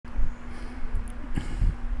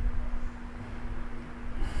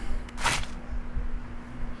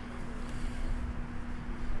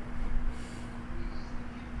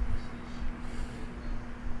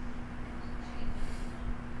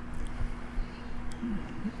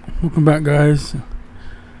Welcome back, guys.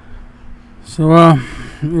 So,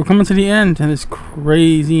 we're coming to the end of this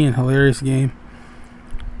crazy and hilarious game.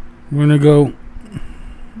 We're gonna go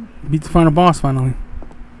beat the final boss finally.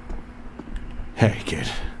 Hey, kid.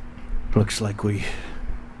 Looks like we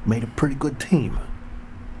made a pretty good team.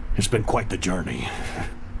 It's been quite the journey.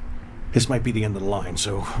 This might be the end of the line,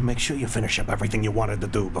 so make sure you finish up everything you wanted to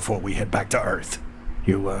do before we head back to Earth.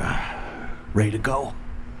 You, ready to go?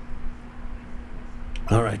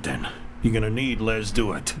 All right, then. You're gonna need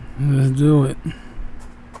LEZDUIT. Let's do it.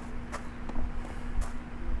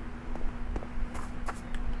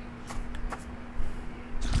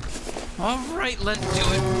 All right, let's do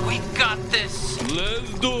it. We got this.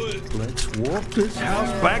 Let's do it. Let's warp this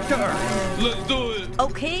house back to Earth. Let's do it.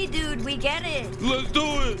 Okay, dude, we get it. Let's do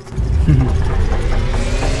it.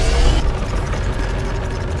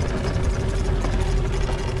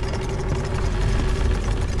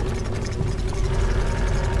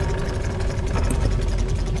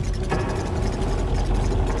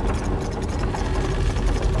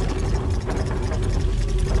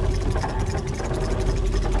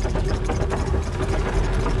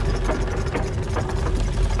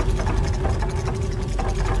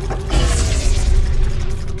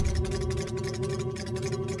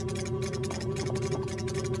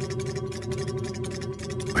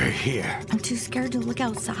 Here. I'm too scared to look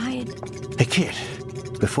outside. Hey, kid.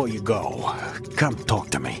 Before you go, come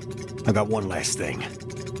talk to me. I got one last thing.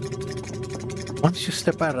 Once you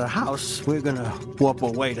step out of the house, we're gonna warp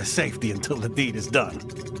away to safety until the deed is done.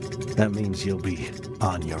 That means you'll be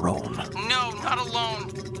on your own. No, not alone.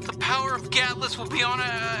 The power of Gatlas will be on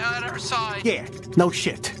at our side. Yeah, no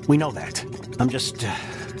shit. We know that. I'm just...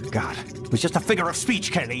 God, it was just a figure of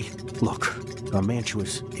speech, Kenny. Look,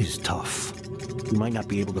 Garmantuous is tough. We might not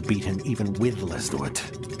be able to beat him even with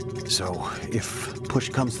LEZDUIT. So, if push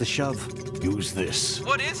comes to shove, use this.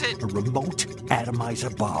 What is it? A remote atomizer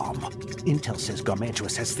bomb. Intel says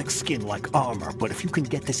Garmantuous has thick skin like armor, but if you can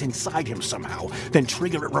get this inside him somehow, then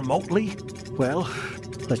trigger it remotely, well,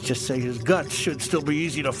 let's just say his guts should still be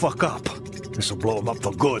easy to fuck up. This'll blow him up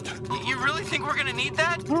for good. You really think we're gonna need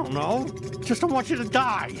that? I don't know. Just don't want you to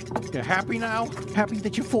die. You happy now? Happy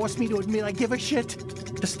that you forced me to admit I give a shit?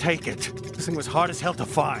 Just take it. This thing was hard as hell to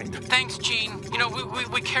find. Thanks, Gene. You know,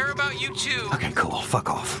 we care about you too. Okay, cool. Fuck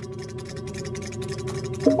off.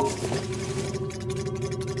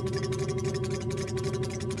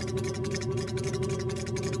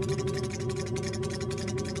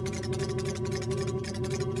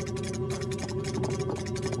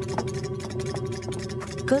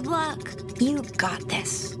 Good luck. You got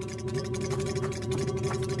this.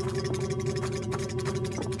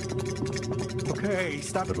 Okay,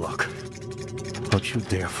 stop it, look. Don't you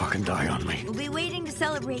dare fucking die on me. We'll be waiting to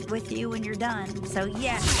celebrate with you when you're done. So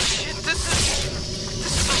yeah. Shit, this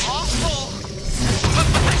is awful. But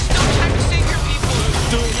they're still trying to save your people.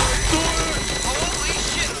 Let's do it. Holy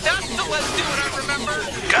shit, that's the Let's Do It I remember.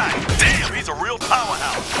 God damn, he's a real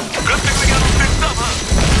powerhouse. Good thing we got him fixed up, huh?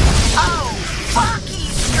 Oh, fuck,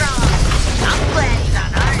 he's strong. I'm glad he's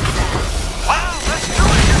on our side. Wow, Let's Do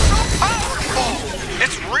It, you're so powerful.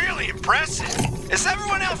 It's really impressive. Is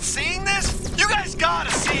everyone else seeing this? You guys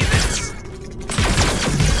gotta see this.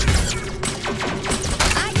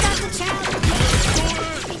 I got the challenge.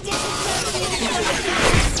 We did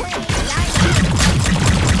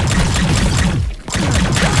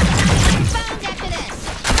found after this.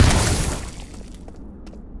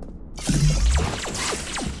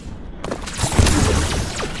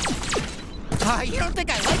 You don't think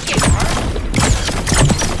I like getting hurt?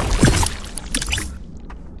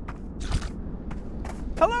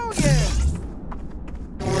 Hello again.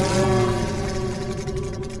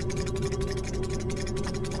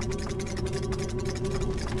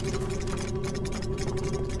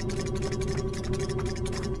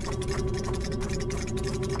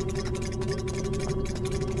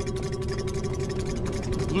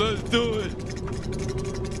 Let's do it.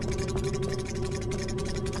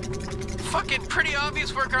 Fucking pretty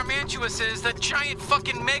obvious where Garmantuous is. That giant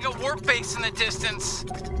fucking mega warp base in the distance.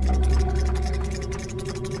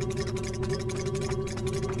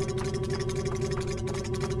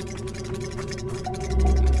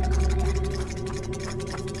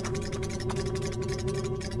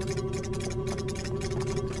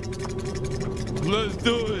 Let's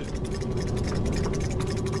do it.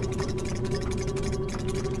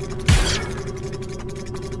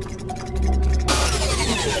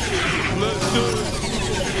 Let's do it.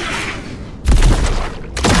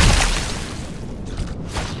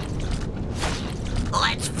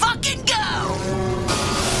 Let's fucking go!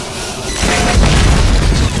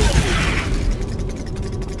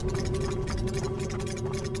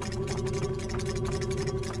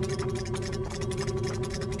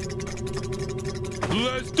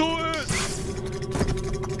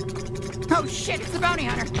 shit, it's the bounty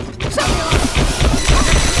hunter. So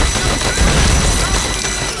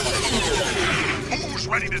Who's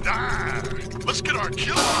ready to die? Let's get our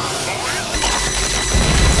kill on, boys.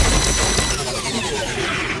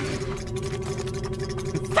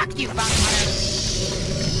 fuck you, bounty hunter.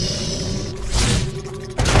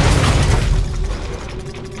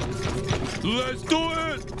 Let's do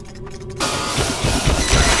it!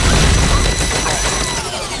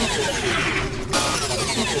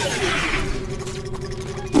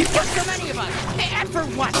 You killed so many of us. And for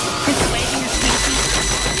what? Enslaving your species?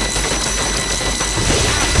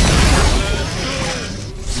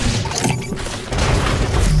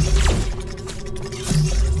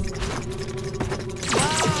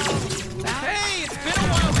 Hey, it's been a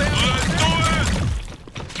while, man. Let's do it!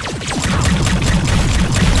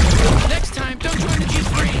 Next time, don't join the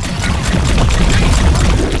G3.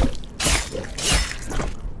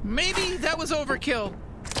 Maybe that was overkill.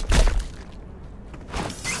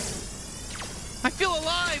 I feel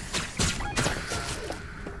alive.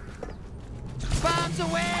 Bombs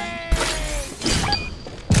away!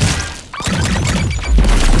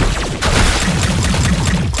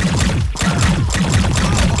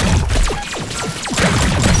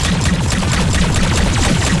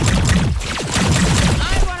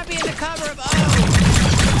 I want to be in the cover of O.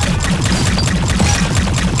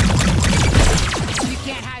 You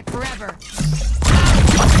can't hide forever.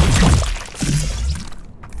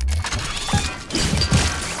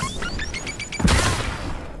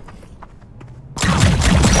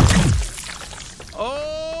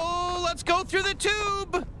 Oh, let's go through the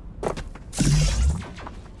tube.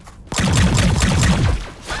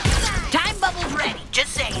 Time bubble's ready,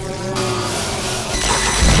 just saying.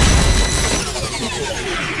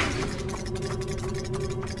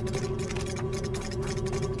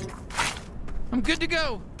 I'm good to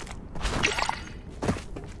go.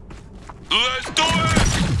 Let's do it!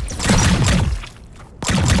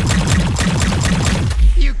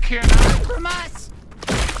 You can't hide. From us.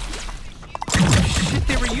 Shit,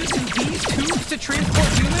 they were using these tubes to transport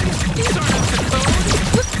humans? These aren't up to code.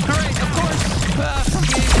 Alright, of course.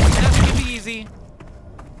 Okay, nothing can be easy.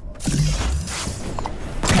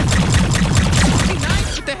 Hey, nice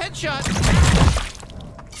with the headshot.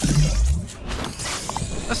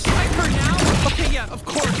 A sniper now? Okay, yeah, of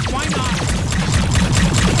course. Why not?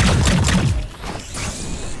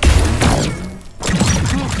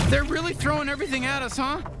 They're really throwing everything at us,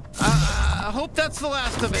 huh? I hope that's the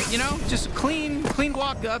last of it, you know? Just a clean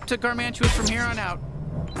walk up to Garmantuous from here on out.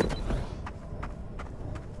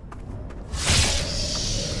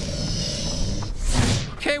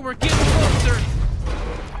 Okay, we're getting closer.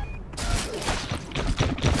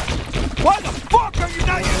 Why the fuck are you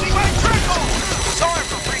not using my trickle? Sorry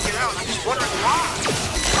for freaking out. I'm just wondering why.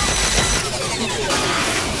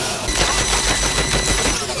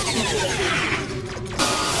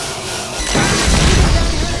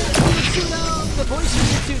 The voice you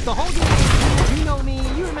used to the whole game. You know me,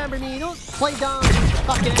 you remember me. Don't play dumb,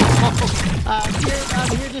 fucking asshole. I'm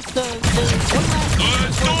here just to say one last thing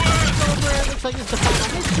before it's over. It looks like it's the final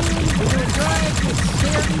mission. We're doing good. It's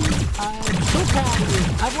scary. I'm so proud of you.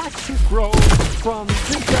 I've watched you grow from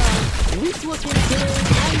just a weak-looking kid.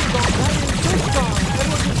 Now you're going. Now you're so strong.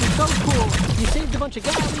 Everyone thinks you're so cool. You saved a bunch of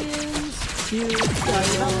galleons. You're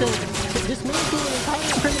about to dismantle an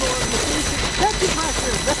entire criminal organization. That's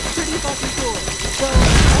impressive. That's pretty fucking cool. So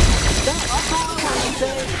that's all I want to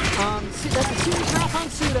say. That's a serious wrap on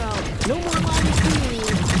Pseudo. No more lines for me.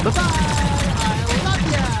 Bye-bye. I love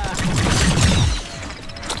ya.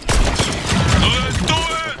 Let's do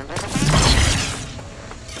it!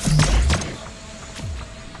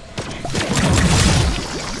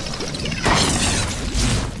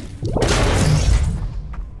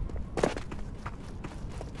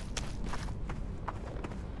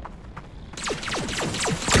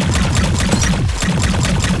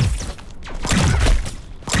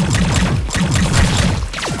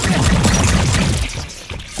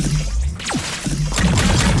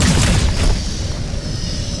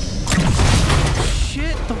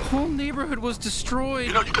 Was destroyed.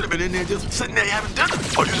 You know, you could have been in there just sitting there having dinner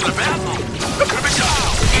or using the bathroom. That could have been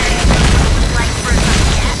y'all. Like for some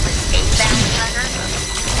Atlas 8 bounty hunter.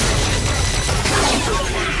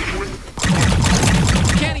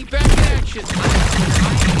 Kenny, back in action.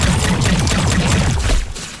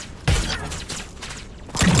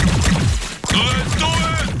 Let's do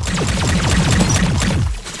it!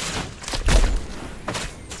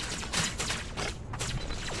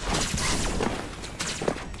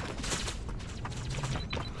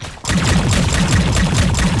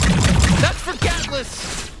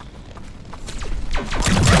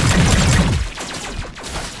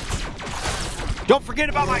 forget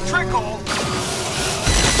about my trick hole.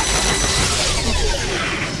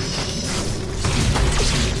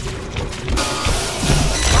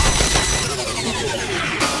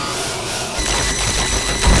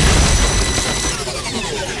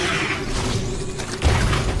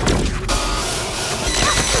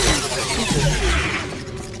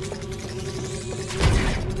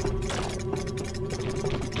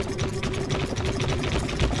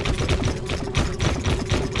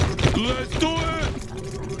 Let's do it!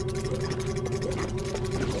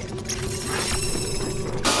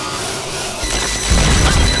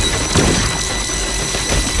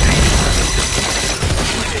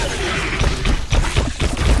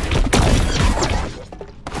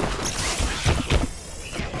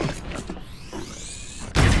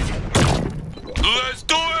 Let's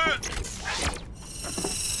do it!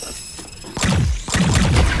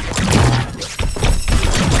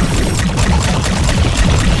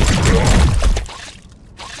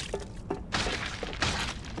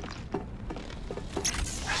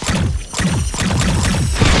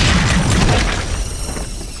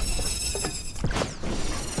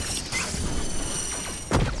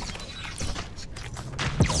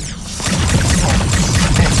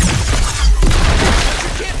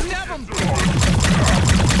 Can't nab him!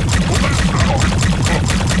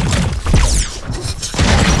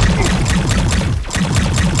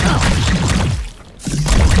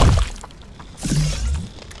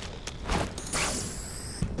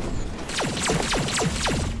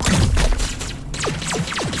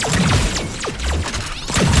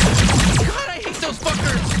 God, I hate those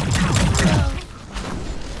fuckers!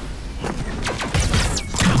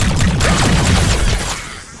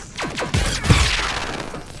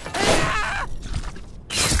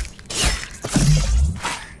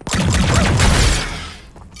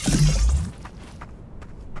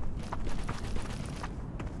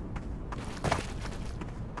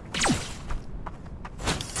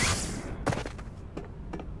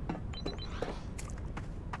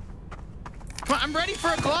 Come on, I'm ready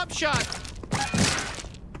for a glob shot.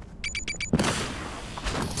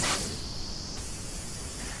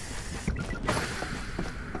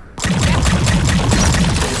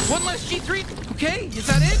 One less G3. Okay, is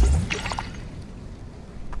that it?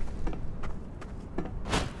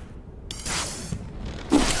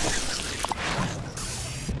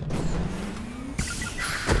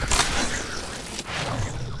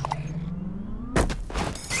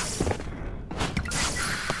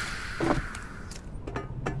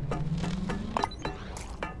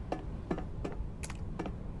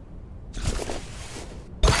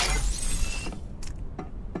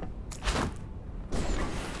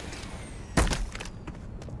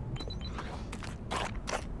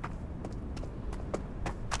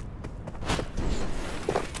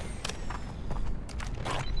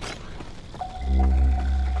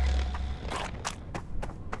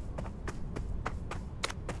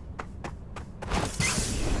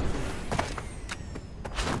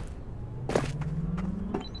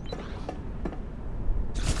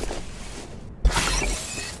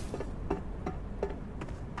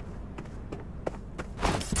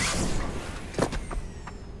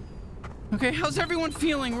 Okay, how's everyone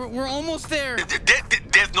feeling? We're almost there.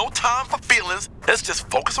 There's no time for feelings. Let's just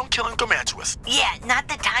focus on killing Garmantuous. Yeah, not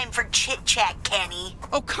the time for chit-chat, Kenny.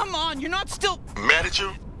 Oh, come on, you're not still... Mad at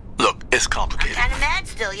you? Look, it's complicated. Kinda mad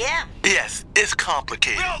still, yeah. Yes, it's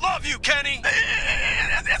complicated. We all love you, Kenny.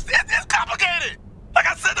 It's complicated. Like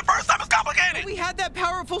I said the first time, it's complicated. We had that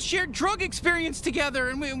powerful shared drug experience together,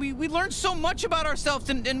 and we learned so much about ourselves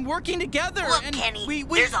and working together. Look, and Kenny,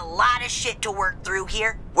 there's a lot of shit to work through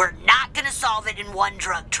here. We're not gonna solve it in one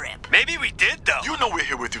drug trip. Maybe we did, though. You know we're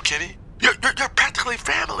here with you, Kenny. You're practically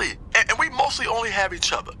family. And we mostly only have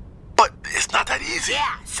each other. But it's not that easy.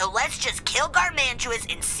 Yeah, so let's just kill Garmantuous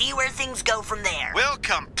and see where things go from there. We'll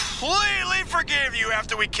completely forgive you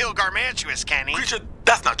after we kill Garmantuous, Kenny. Creature,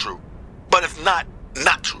 that's not true. But it's not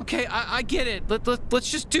true. Okay, I get it. Let's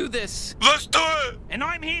just do this. Let's do it! And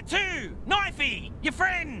I'm here too! Knifey, your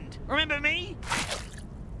friend! Remember me?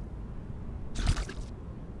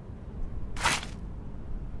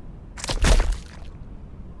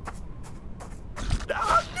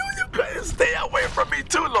 I knew you couldn't stay away from me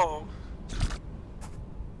too long.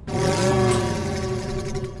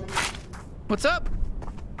 What's up?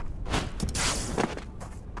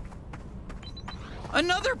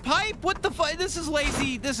 Another pipe? What the fuck? This is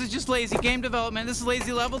lazy. This is just lazy game development. This is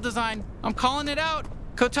lazy level design. I'm calling it out.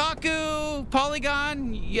 Kotaku,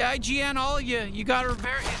 Polygon, IGN, all of you. You gotta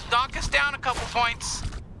knock us down a couple points.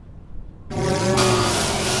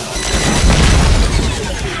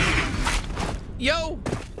 Yo!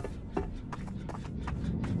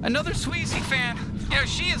 Another Sweezy fan. You know,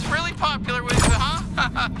 she is really popular with you, huh?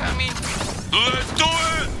 I mean... Let's do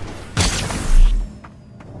it!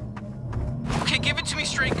 Okay, give it to me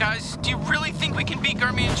straight, guys. Do you really think we can beat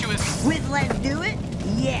Garmantuous? With Let's Do It?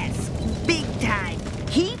 Yes, big time.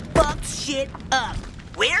 He fucks shit up.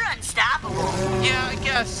 We're unstoppable. Yeah, I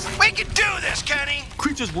guess. We can do this, Kenny!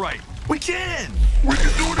 Creature's right. We can! We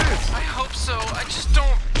can do this! I hope so. I just don't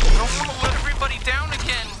want to let everybody down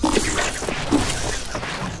again.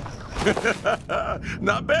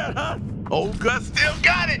 Not bad, huh? Old Gus still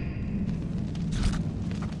got it!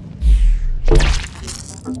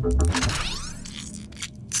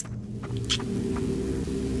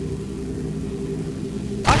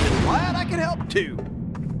 I'm glad I can help too.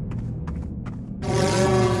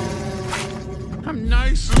 I'm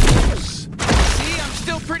nice and loose. See, I'm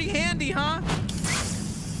still pretty handy, huh?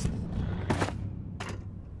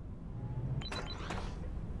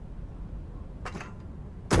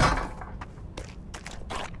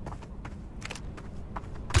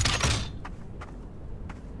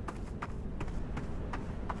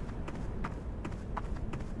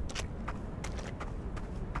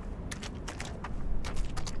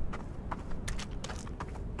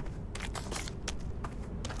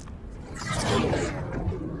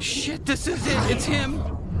 Shit, this is it. It's him.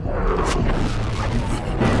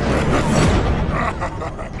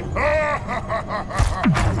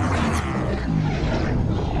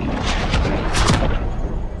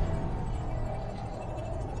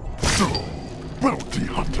 So, bounty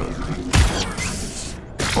hunter.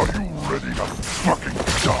 Are you ready to fucking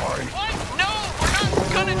die? What? No, we're not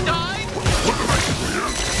gonna die. What did I do here?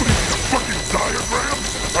 Putting in a fucking diagram?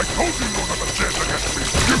 I told you you don't have a chance against me.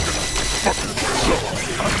 You can fucking suck.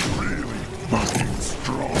 I'm really fucking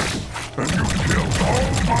strong. And you killed all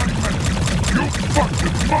my men. You fucked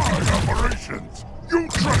with my operations. You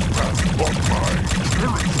trespassed on my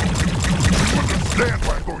territory. You understand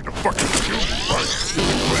why I'm going to fucking kill you, right?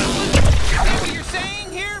 I know what you're saying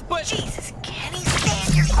here, but... Jesus, Kenny,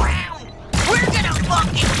 stand your ground. We're gonna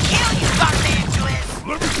fucking kill you, Garmantuous.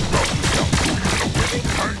 Let me spell this out so you little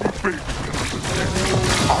tiny baby can understand.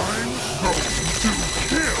 I'm going to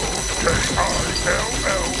kill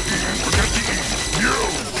K-I-L-L-E and forget the E.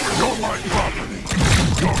 You're my property.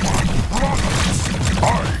 You're my product. I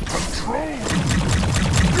control you.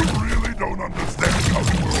 You really don't understand how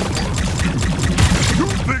the world works, do you? You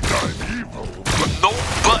think I'm evil. But no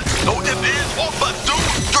buts, no if, is, or but, dude.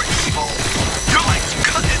 You're evil. You're like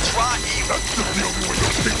cut and dry evil. That's just the only way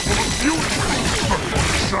you're capable of viewing things from your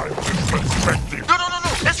childish perspective. No.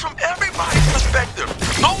 It's from everybody's perspective.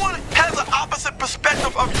 No one has an opposite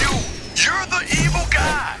perspective of you. You're the evil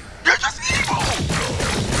guy. You're just evil.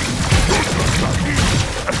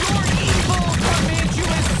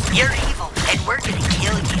 You're evil, and we're gonna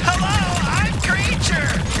kill you. Hello, I'm Creature.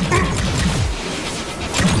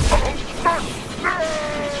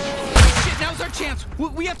 Shit, now's our chance.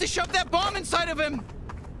 We have to shove that bomb inside of him.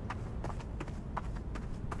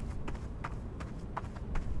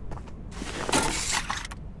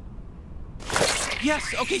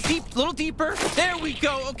 Yes, okay, deep, little deeper. There we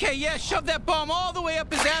go. Okay, yeah, shove that bomb all the way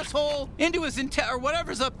up his asshole, into his or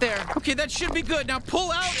whatever's up there. Okay, that should be good. Now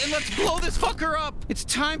pull out and let's blow this fucker up. It's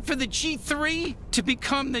time for the G3 to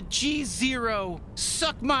become the G0.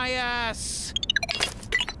 Suck my ass.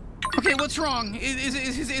 Okay, what's wrong?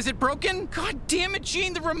 Is it broken? God damn it,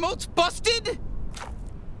 Gene, the remote's busted?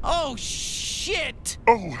 Oh, shit.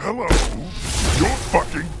 Oh, hello. You're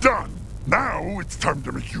fucking done. Now it's time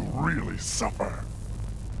to make you really suffer.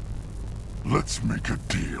 Let's make a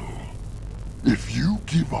deal. If you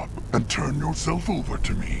give up and turn yourself over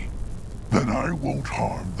to me, then I won't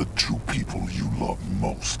harm the two people you love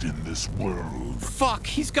most in this world. Fuck,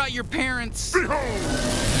 he's got your parents. Behold!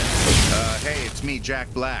 Hey, it's me,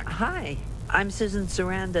 Jack Black. Hi, I'm Susan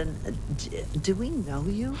Sarandon. Do we know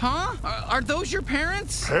you? Huh? Are those your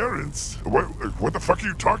parents? Parents? What the fuck are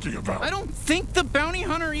you talking about? I don't think the bounty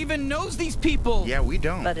hunter even knows these people. Yeah, we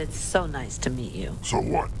don't. But it's so nice to meet you. So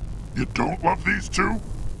what? You don't love these two?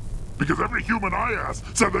 Because every human I asked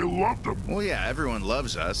said they loved them. Well, yeah, everyone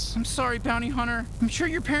loves us. I'm sorry, bounty hunter. I'm sure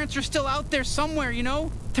your parents are still out there somewhere, you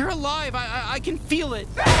know? They're alive. I can feel it.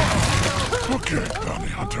 Okay, bounty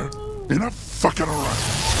hunter. Enough fucking around.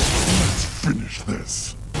 Let's finish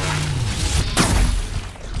this.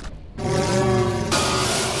 Damn,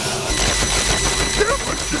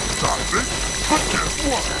 let's get started. But guess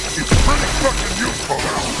what? It's pretty fucking useful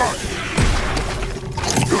outside.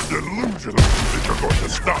 You're delusional. You think you're going to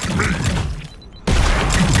stop me?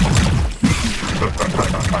 Let's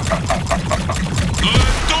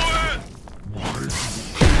do it!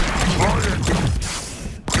 Try it.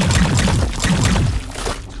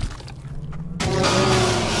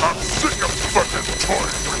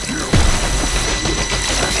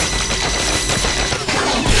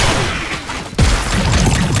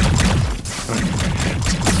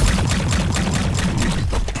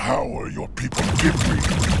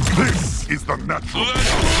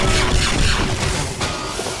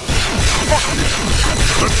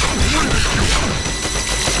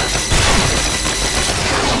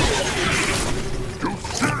 You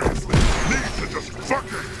seriously need to just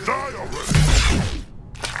fucking die already.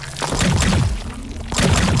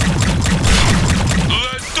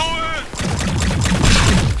 Let's do it!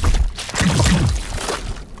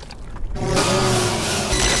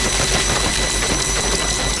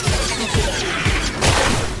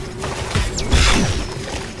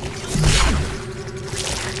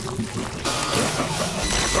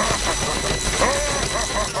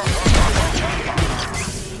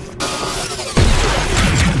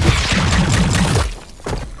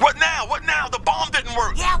 What now? What now? The bomb didn't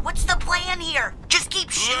work. Yeah, what's the plan here? Just keep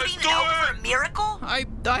shooting and hope for a miracle? I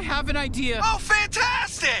have an idea. Oh,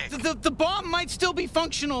 fantastic! The bomb might still be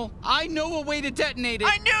functional. I know a way to detonate it.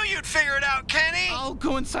 I knew you'd figure it out, Kenny! I'll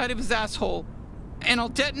go inside of his asshole, and I'll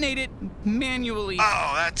detonate it manually.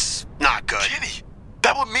 Oh, that's not good. Kenny,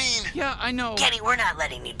 that would mean... Yeah, I know. Kenny, we're not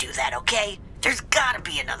letting you do that, okay? There's gotta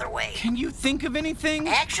be another way. Can you think of anything?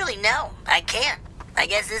 Actually, no, I can't. I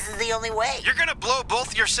guess this is the only way. You're gonna blow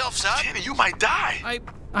both yourselves up? Kenny, you might die.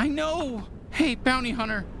 I know. Hey, bounty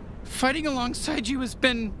hunter, fighting alongside you has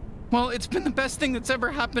been, well, it's been the best thing that's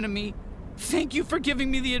ever happened to me. Thank you for giving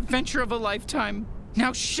me the adventure of a lifetime.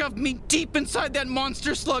 Now shove me deep inside that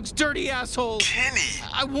monster slug's dirty asshole. Kenny!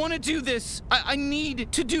 I want to do this. I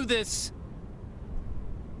need to do this.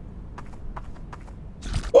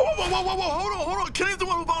 Whoa, whoa, whoa, whoa, whoa, hold on. Kenny's the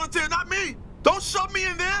one who volunteered, not me. Don't shove me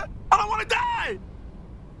in there. I don't want to die.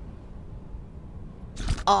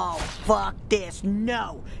 Oh, fuck this.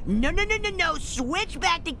 No. No. Switch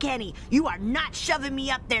back to Kenny. You are not shoving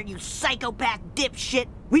me up there, you psychopath dipshit.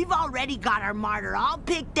 We've already got our martyr all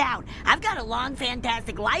picked out. I've got a long,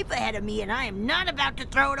 fantastic life ahead of me, and I am not about to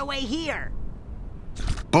throw it away here.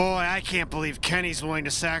 Boy, I can't believe Kenny's willing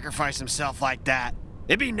to sacrifice himself like that.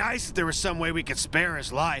 It'd be nice if there was some way we could spare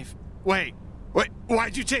his life. Wait,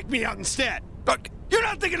 why'd you take me out instead? Look, you're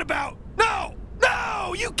not thinking about... No,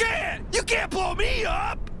 you can't! You can't blow me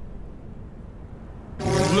up!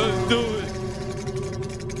 Let's do it.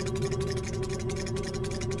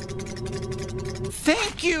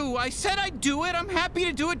 Thank you! I said I'd do it. I'm happy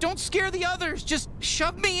to do it. Don't scare the others. Just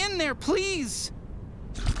shove me in there, please.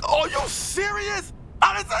 Are you serious?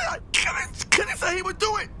 I couldn't say he would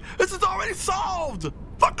do it. This is already solved.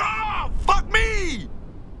 Fuck off! Fuck me!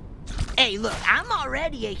 Hey, look, I'm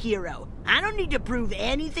already a hero. I don't need to prove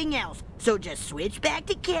anything else. So just switch back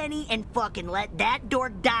to Kenny and fucking let that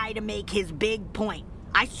dork die to make his big point.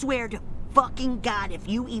 I swear to fucking God, if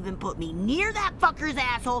you even put me near that fucker's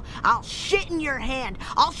asshole, I'll shit in your hand.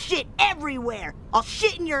 I'll shit everywhere. I'll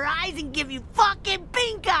shit in your eyes and give you fucking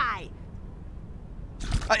pink eye.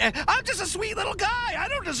 I'm just a sweet little guy. I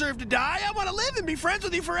don't deserve to die. I want to live and be friends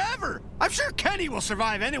with you forever. I'm sure Kenny will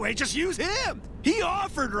survive anyway. Just use him. He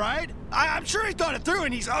offered, right? I'm sure he thought it through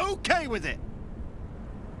and he's okay with it.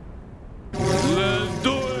 Let's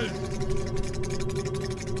do it.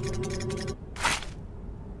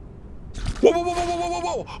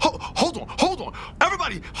 Whoa. Hold on.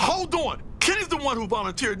 Everybody, hold on. Kenny's the one who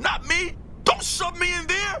volunteered, not me. Don't shove me in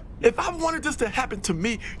there. If I wanted this to happen to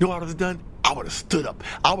me, you know what I would have done? I would have stood up.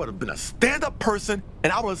 I would have been a stand-up person,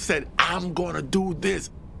 and I would have said, I'm gonna do this.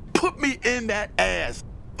 Put me in that ass,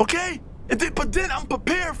 okay? But then I'm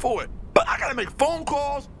prepared for it. But I gotta make phone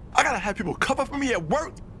calls. I gotta have people cover for me at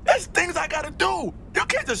work. There's things I gotta do. You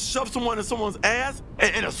can't just shove someone in someone's ass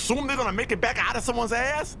and assume they're gonna make it back out of someone's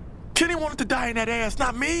ass. Kenny wanted to die in that ass,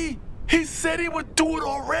 not me. He said he would do it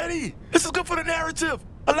already. This is good for the narrative.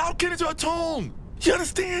 Allow Kenny to atone. You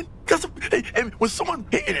understand? And when someone,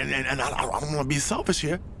 and I don't want to be selfish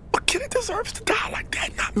here, but Kenny deserves to die like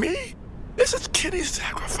that, not me. This is Kenny's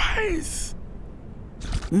sacrifice.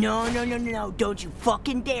 No. Don't you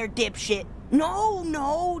fucking dare, dipshit.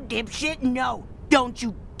 No, dipshit, no. Don't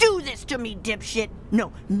you do this to me, dipshit.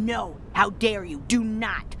 No. How dare you? Do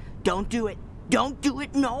not. Don't do it. Don't do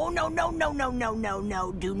it. No.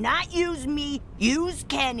 Do not use me. Use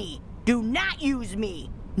Kenny. Do not use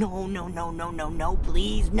me. No.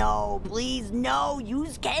 Please, no.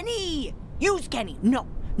 Use Kenny. No.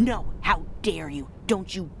 How dare you?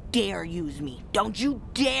 Don't you dare use me. Don't you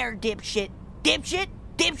dare, dipshit.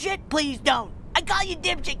 Dipshit, please don't. I call you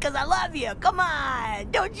dipshit because I love you. Come on.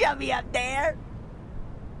 Don't shove me up there.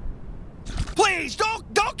 Please,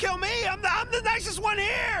 don't kill me. I'm the nicest one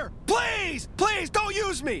here. Please, don't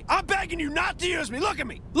use me. I'm begging you not to use me. Look at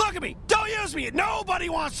me. Don't use me. Nobody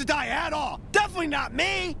wants to die at all. Definitely not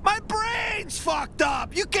me. My brain's fucked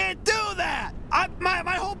up. You can't do that.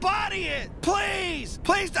 My whole body is. Please,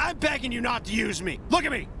 I'm begging you not to use me. Look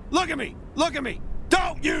at me.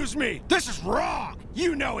 Don't. Don't use me! This is wrong!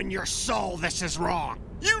 You know in your soul this is wrong.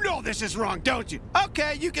 You know this is wrong, don't you?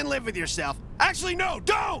 Okay, you can live with yourself. Actually, no,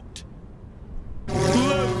 don't!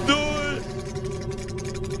 Let's do it!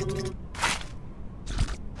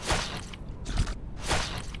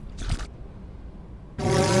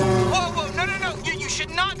 Whoa, no. You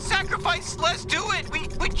should not sacrifice Let's Do It.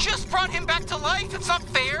 We just brought him back to life. It's not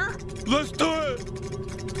fair. Let's do it!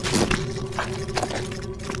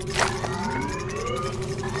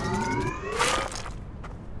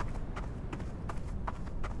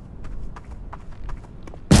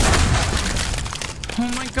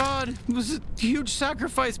 Oh my god, it was a huge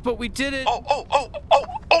sacrifice, but we did it.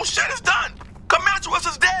 Oh, shit, it's done! Comanche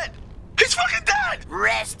is dead! He's fucking dead!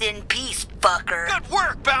 Rest in peace, fucker. Good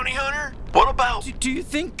work, bounty hunter! What about... Do you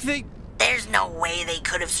think they... There's no way they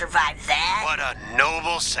could have survived that. What a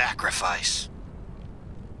noble sacrifice.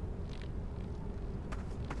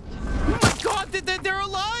 Oh my god, they're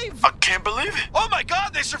alive! I can't believe it! Oh my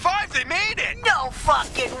god, they survived! They made it! No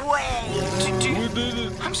fucking way! We did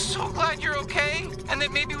it! I'm so glad you're okay, and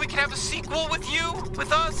that maybe we can have a sequel with you,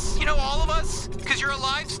 with us, you know, all of us, because you're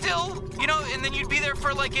alive still, you know, and then you'd be there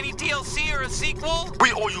for like any DLC or a sequel.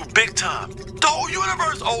 We owe you big time. The whole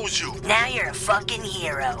universe owes you. Now you're a fucking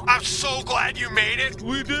hero. I'm so glad you made it!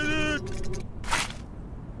 We did it!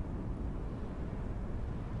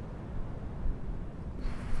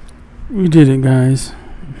 We did it, guys.